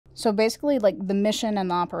So basically, like, the mission and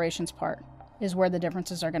the operations part is where the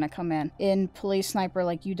differences are going to come in. In police sniper,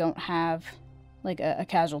 like, you don't have, like, a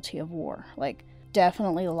casualty of war. Like,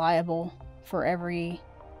 definitely liable for every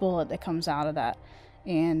bullet that comes out of that.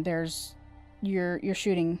 And you're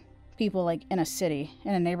shooting people, like, in a city,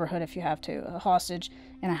 in a neighborhood if you have to, a hostage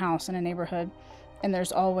in a house in a neighborhood. And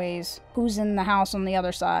there's always, who's in the house on the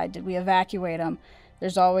other side? Did we evacuate them?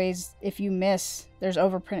 There's always, if you miss, there's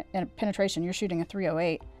over penetration. You're shooting a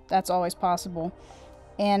 308. That's always possible.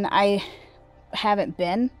 And I haven't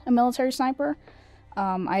been a military sniper.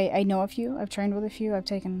 I know a few. I've trained with a few. I've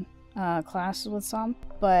taken classes with some.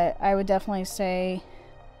 But I would definitely say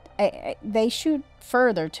they shoot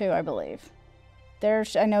further too, I believe.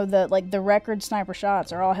 I know that, like, the record sniper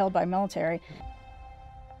shots are all held by military.